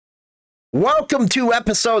Welcome to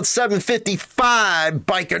episode 755.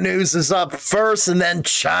 Biker News is up first and then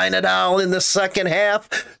China Doll in the second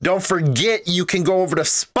half. Don't forget you can go over to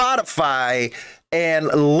Spotify and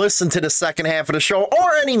listen to the second half of the show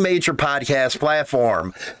or any major podcast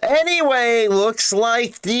platform. Anyway, looks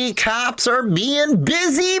like the cops are being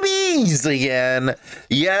busy bees again.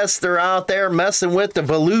 Yes, they're out there messing with the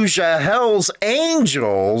Volusia Hells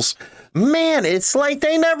Angels. Man, it's like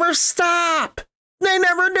they never stop. They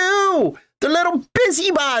never do. The little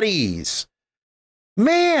busybodies.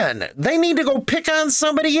 Man, they need to go pick on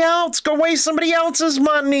somebody else. Go waste somebody else's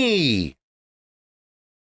money.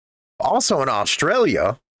 Also in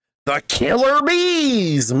Australia, the Killer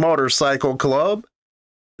Bees Motorcycle Club.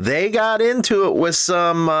 They got into it with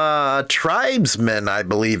some tribesmen, I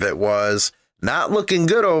believe it was. Not looking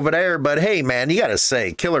good over there, but hey, man, you got to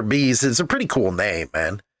say, Killer Bees is a pretty cool name,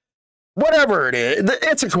 man. Whatever it is,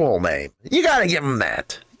 it's a cool name. You got to give them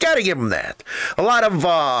that. Gotta give them that. A lot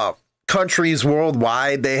of countries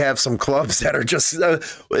worldwide, they have some clubs that are just,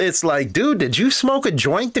 it's like, dude, did you smoke a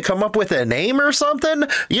joint to come up with a name or something?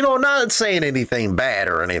 You know, not saying anything bad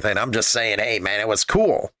or anything. I'm just saying, hey, man, it was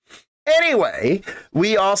cool. Anyway,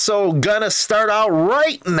 we also gonna start out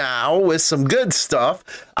right now with some good stuff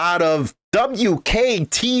out of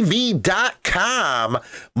WKTV.com.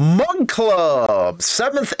 Mug Club,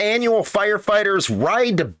 7th Annual Firefighters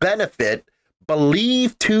Ride to Benefit.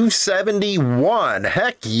 Believe 271.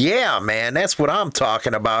 Heck yeah, man. That's what I'm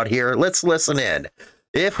talking about here. Let's listen in,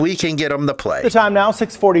 if we can get them to play. The time now,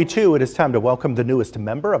 6:42. It is time to welcome the newest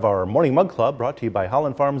member of our Morning Mug Club, brought to you by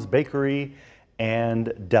Holland Farms Bakery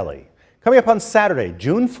and Deli. Coming up on Saturday,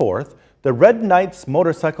 June 4th, the Red Knights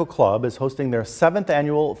Motorcycle Club is hosting their 7th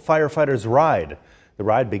Annual Firefighters Ride. The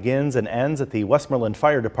ride begins and ends at the Westmoreland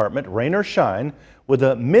Fire Department, rain or shine, with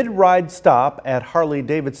a mid-ride stop at Harley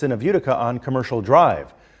Davidson of Utica on Commercial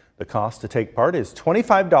Drive. The cost to take part is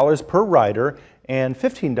 $25 per rider and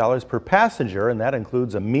 $15 per passenger, and that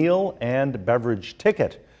includes a meal and beverage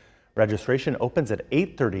ticket. Registration opens at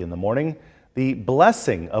 8:30 in the morning. The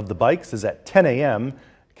blessing of the bikes is at 10 a.m.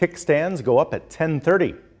 Kickstands go up at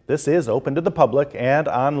 10:30. This is open to the public, and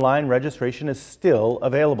online registration is still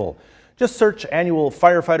available. Just search Annual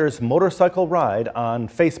Firefighters Motorcycle Ride on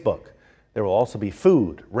Facebook. There will also be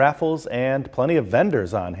food, raffles, and plenty of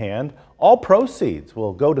vendors on hand. All proceeds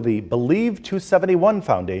will go to the Believe 271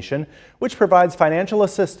 Foundation, which provides financial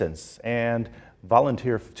assistance and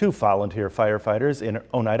volunteer firefighters in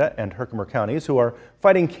Oneida and Herkimer counties who are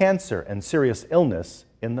fighting cancer and serious illness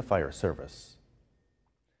in the fire service.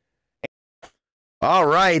 All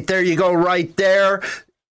right, there you go right there.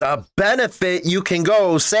 The benefit, you can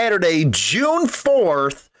go Saturday, June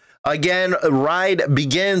 4th. Again, ride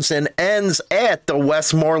begins and ends at the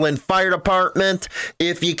Westmoreland Fire Department.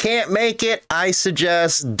 If you can't make it, I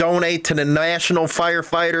suggest donate to the National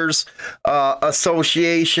Firefighters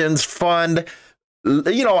Association's fund.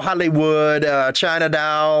 You know, Hollywood, China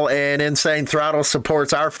Doll, and Insane Throttle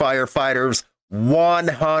supports our firefighters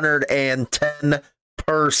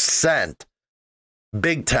 110%.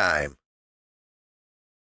 Big time.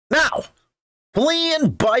 Now,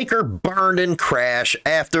 fleeing biker burned in crash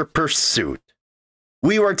after pursuit.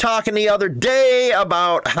 We were talking the other day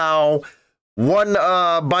about how one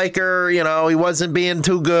biker, you know, he wasn't being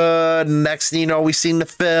too good. Next thing you know, we seen the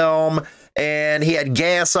film and he had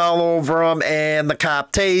gas all over him and the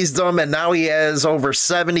cop tased him. And now he has over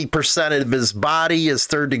 70% of his body is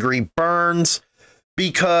third-degree burns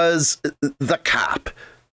because the cop.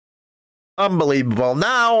 Unbelievable.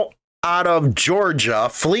 Now, out of Georgia,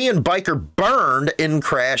 fleeing biker burned in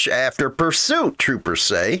crash after pursuit, troopers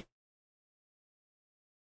say.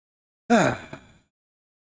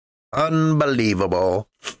 Unbelievable.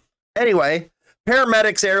 Anyway,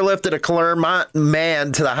 paramedics airlifted a Claremont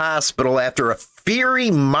man to the hospital after a fiery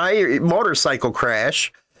motorcycle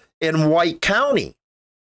crash in White County.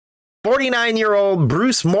 49-year-old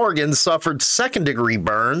Bruce Morgan suffered second-degree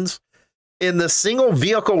burns in the single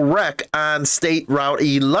vehicle wreck on State Route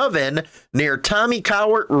 11 near Tommy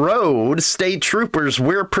Cowart Road. State troopers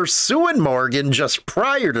were pursuing Morgan just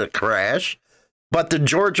prior to the crash, but the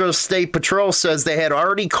Georgia State Patrol says they had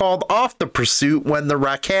already called off the pursuit when the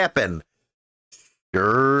wreck happened.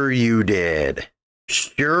 Sure you did.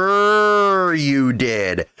 Sure you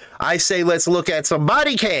did. I say let's look at some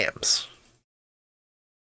body cams.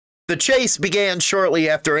 The chase began shortly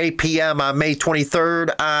after 8 p.m. on May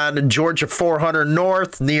 23rd on Georgia 400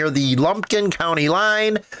 North near the Lumpkin County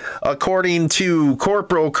line, according to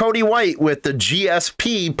Corporal Cody White with the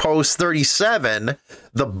GSP Post 37.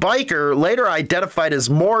 The biker, later identified as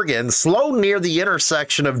Morgan, slowed near the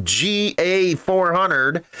intersection of GA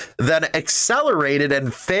 400, then accelerated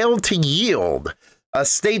and failed to yield. A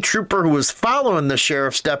state trooper who was following the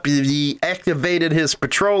sheriff's deputy activated his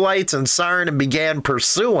patrol lights and siren and began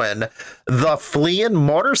pursuing the fleeing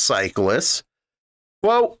motorcyclist.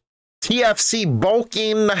 Quote, TFC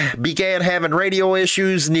Bulking began having radio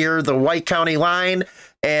issues near the White County line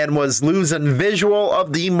and was losing visual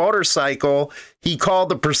of the motorcycle. He called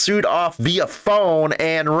the pursuit off via phone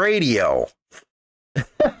and radio.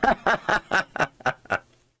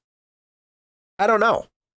 I don't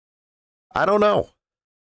know.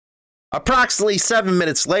 Approximately 7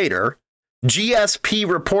 minutes later, GSP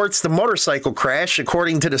reports the motorcycle crash.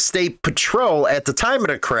 According to the state patrol, at the time of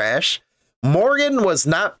the crash, Morgan was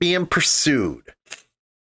not being pursued.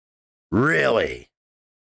 Really?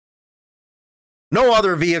 No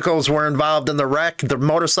other vehicles were involved in the wreck. The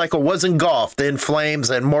motorcycle was engulfed in flames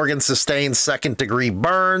and Morgan sustained second-degree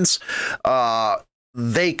burns.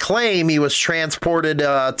 They claim he was transported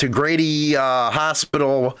to Grady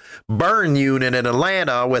Hospital burn unit in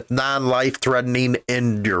Atlanta with non-life-threatening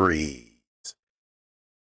injuries.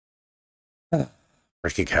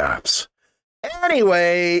 Freaking cops.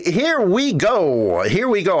 Anyway, here we go.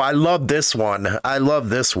 I love this one.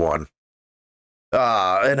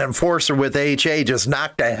 An enforcer with HA just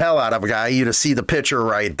knocked the hell out of a guy. You to see the picture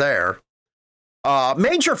right there.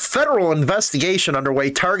 Major federal investigation underway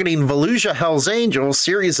targeting Volusia Hells Angels.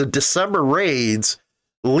 Series of December raids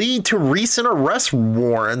lead to recent arrest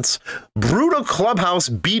warrants. Brutal clubhouse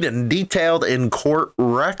beating detailed in court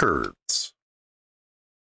records.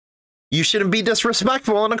 You shouldn't be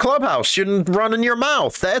disrespectful in a clubhouse. Shouldn't run in your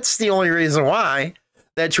mouth. That's the only reason why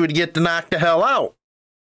that you would get to knock the hell out.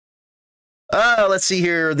 Let's see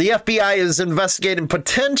here. The FBI is investigating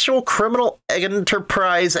potential criminal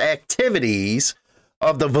enterprise activities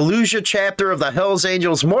of the Volusia chapter of the Hells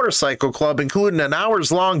Angels Motorcycle Club, including an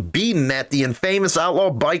hours-long beating at the infamous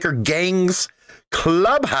outlaw biker gang's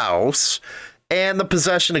clubhouse and the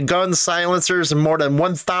possession of guns, silencers, and more than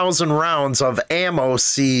 1,000 rounds of ammo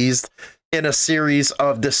seized in a series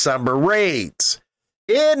of December raids.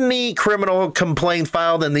 In the criminal complaint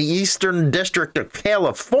filed in the Eastern District of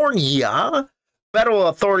California, federal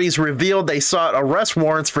authorities revealed they sought arrest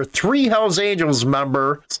warrants for 3 Hells Angels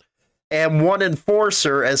members and 1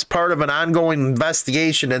 enforcer as part of an ongoing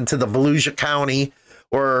investigation into the Volusia County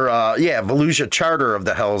Volusia charter of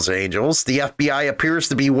the Hells Angels. The FBI appears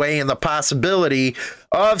to be weighing the possibility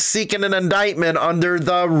of seeking an indictment under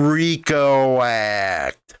the RICO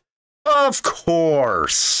Act. Of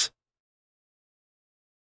course.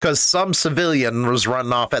 Because some civilian was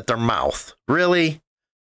running off at their mouth. Really?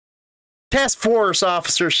 Task Force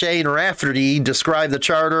Officer Shane Rafferty described the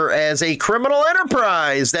charter as a criminal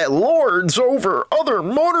enterprise that lords over other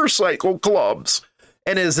motorcycle clubs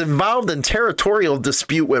and is involved in territorial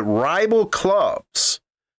dispute with rival clubs.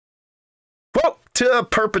 Quote, to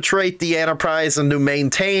perpetrate the enterprise and to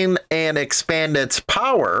maintain and expand its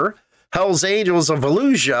power, Hells Angels of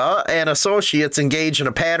Volusia and associates engage in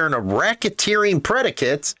a pattern of racketeering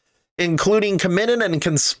predicates, including committing and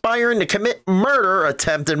conspiring to commit murder,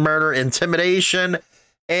 attempted murder, intimidation,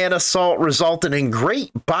 and assault resulting in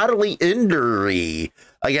great bodily injury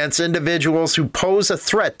against individuals who pose a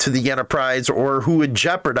threat to the enterprise or who would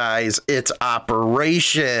jeopardize its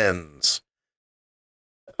operations.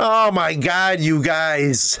 Oh my God, you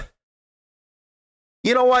guys.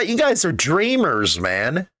 You know what? You guys are dreamers,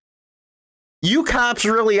 man. You cops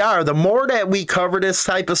really are. The more that we cover this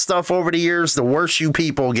type of stuff over the years, the worse you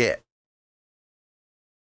people get.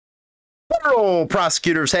 Federal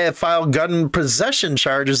prosecutors have filed gun possession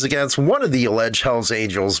charges against one of the alleged Hells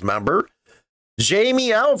Angels member,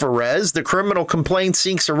 Jamie Alvarez. The criminal complaint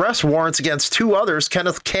seeks arrest warrants against 2 others,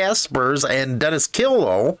 Kenneth Caspers and Dennis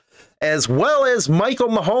Killow, as well as Michael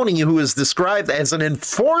Mahoney, who is described as an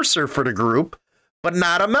enforcer for the group, but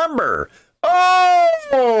not a member.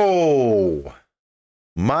 Oh,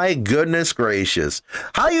 my goodness gracious.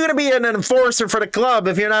 How are you going to be an enforcer for the club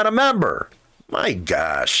if you're not a member? My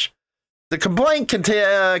gosh. The complaint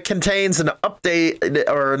contains an update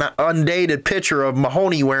or an undated picture of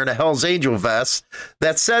Mahoney wearing a Hells Angel vest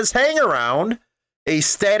that says hang around, a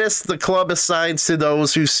status the club assigns to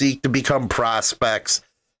those who seek to become prospects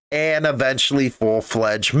and eventually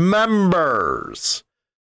full-fledged members.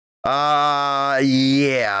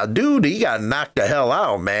 Yeah, dude, he got knocked the hell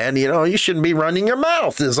out, man. You know, you shouldn't be running your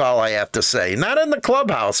mouth, is all I have to say. Not in the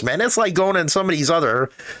clubhouse, man. It's like going in somebody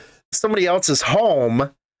else's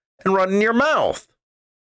home and running your mouth.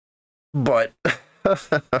 But,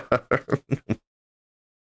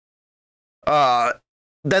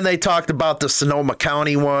 then they talked about the Sonoma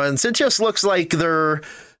County ones. It just looks like they're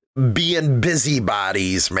being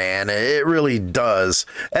busybodies, man. It really does.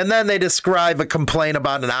 And then they describe a complaint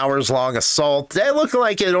about an hours-long assault. That looked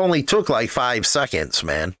like it only took like 5 seconds,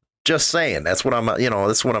 man. Just saying. That's what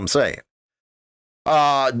I'm saying.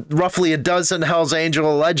 Roughly a dozen Hells Angels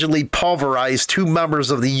allegedly pulverized 2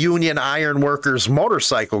 members of the Union Iron Workers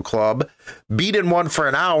Motorcycle Club, beating one for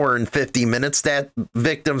an hour and 50 minutes. That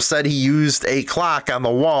victim said he used a clock on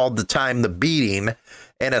the wall to time the beating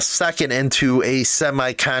and a second into a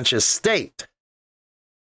semi-conscious state.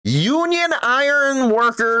 Union Iron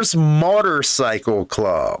Workers Motorcycle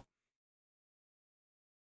Club.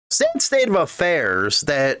 Sad state of affairs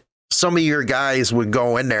that some of your guys would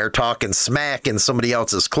go in there talking smack in somebody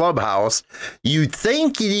else's clubhouse. You'd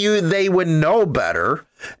think they would know better.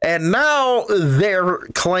 And now they're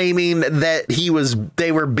claiming that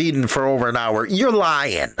they were beaten for over an hour. You're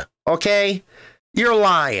lying, okay? You're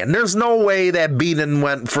lying. There's no way that beating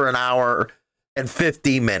went for an hour and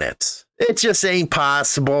 50 minutes. It just ain't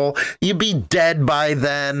possible. You'd be dead by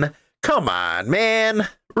then. Come on, man.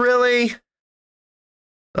 Really?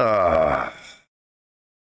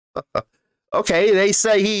 Okay, they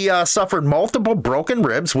say he suffered multiple broken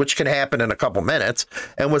ribs, which can happen in a couple minutes,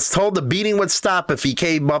 and was told the beating would stop if he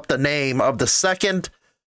came up the name of the second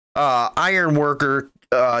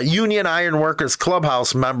Union Iron Workers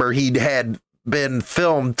Clubhouse member he'd had been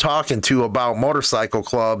filmed talking to about motorcycle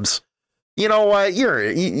clubs. You know what?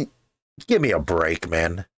 Give me a break,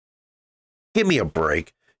 man. Give me a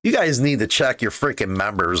break. You guys need to check your freaking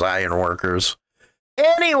members, Iron Workers.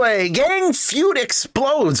 Anyway, gang feud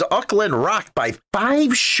explodes. Auckland rocked by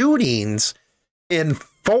 5 shootings in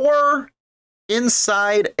 4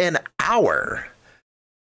 inside an hour.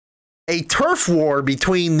 A turf war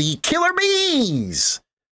between the Killer Bees.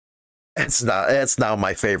 That's now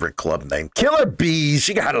my favorite club name. Killer Bees,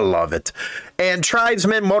 you gotta love it. And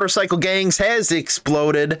tribesmen motorcycle gangs has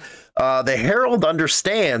exploded. The Herald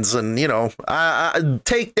understands, and I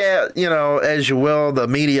take that as you will. The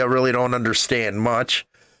media really don't understand much.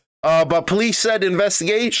 But police said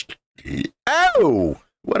investigation. Oh,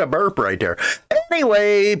 what a burp right there.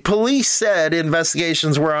 Anyway, police said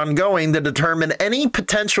investigations were ongoing to determine any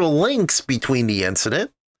potential links between the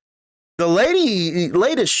incident. The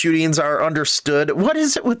latest shootings are understood. What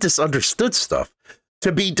is it with this understood stuff?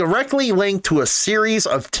 To be directly linked to a series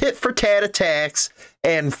of tit-for-tat attacks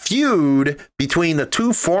and feud between the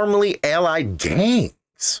 2 formerly allied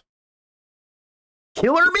gangs.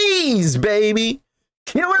 Killer Bees, baby.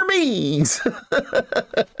 Killer Bees.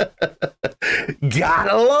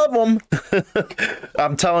 Gotta love them.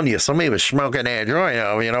 I'm telling you, somebody was smoking that joint,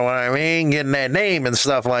 you know what I mean? Getting that name and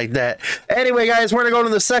stuff like that. Anyway, guys, we're going to go to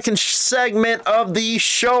the second segment of the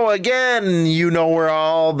show again. You know where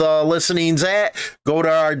all the listening's at. Go to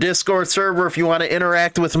our Discord server if you want to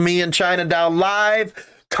interact with me and China Down Live.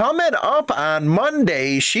 Coming up on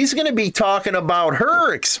Monday, she's going to be talking about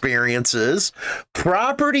her experiences,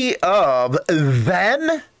 property of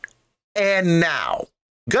then and now.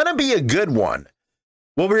 Gonna be a good one.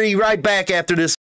 We'll be right back after this.